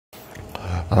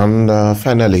And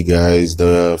finally, guys,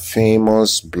 the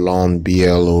famous Blon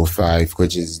BL-05,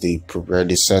 which is the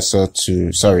predecessor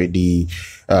to, the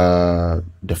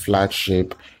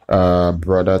flagship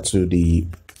brother to the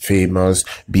famous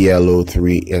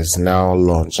BL03, is now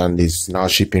launched and is now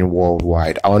shipping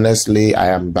worldwide. Honestly, I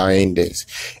am buying this.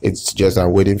 It's just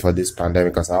I'm waiting for this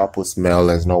pandemic because our post mail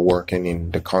is not working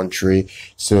in the country,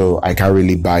 so I can't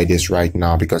really buy this right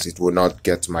now because it will not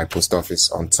get to my post office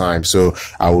on time. So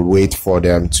I will wait for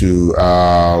them to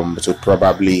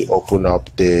probably open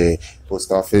up the post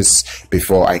office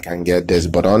before I can get this.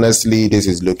 But honestly, this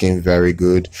is looking very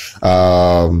good.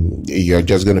 You're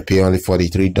just going to pay only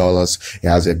 $43. It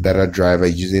has a better driver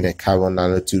using a carbon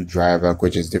nanotube driver,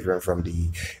 which is different from the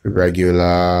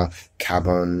regular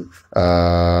carbon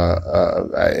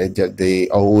the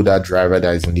older driver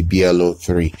that is in the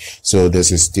BL03. So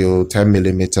this is still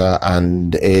 10mm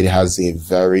and it has a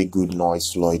very good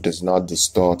noise floor. It does not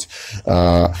distort.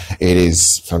 It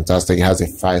is fantastic. It has a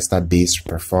 5-star bass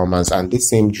performance, and the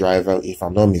same driver, if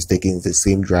I'm not mistaken, is the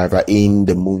same driver in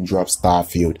the Moondrop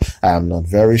Starfield. I am not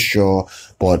very sure,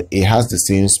 but it has the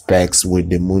same specs with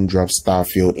the Moondrop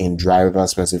Starfield in driver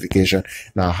specification.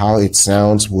 Now how it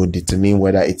sounds would determine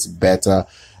whether it's better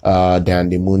than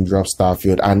the Moondrop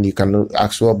Starfield, and you can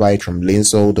actually buy it from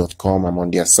linsoul.com. I'm on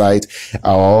their site,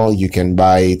 or you can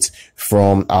buy it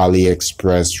from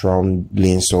AliExpress, from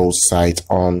Linsoul's site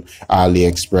on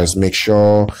AliExpress. Make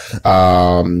sure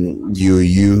you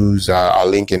use our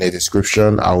link in the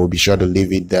description. I will be sure to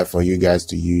leave it there for you guys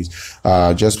to use.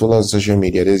 Just follow on social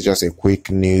media. This is just a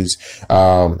quick news.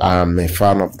 I'm a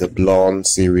fan of the Blon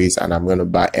series and I'm going to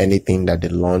buy anything that they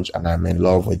launch, and I'm in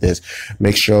love with this.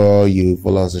 Make sure you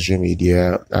follow on social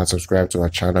media and subscribe to our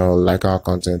channel, like our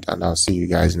content, and I'll see you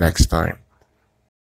guys next time.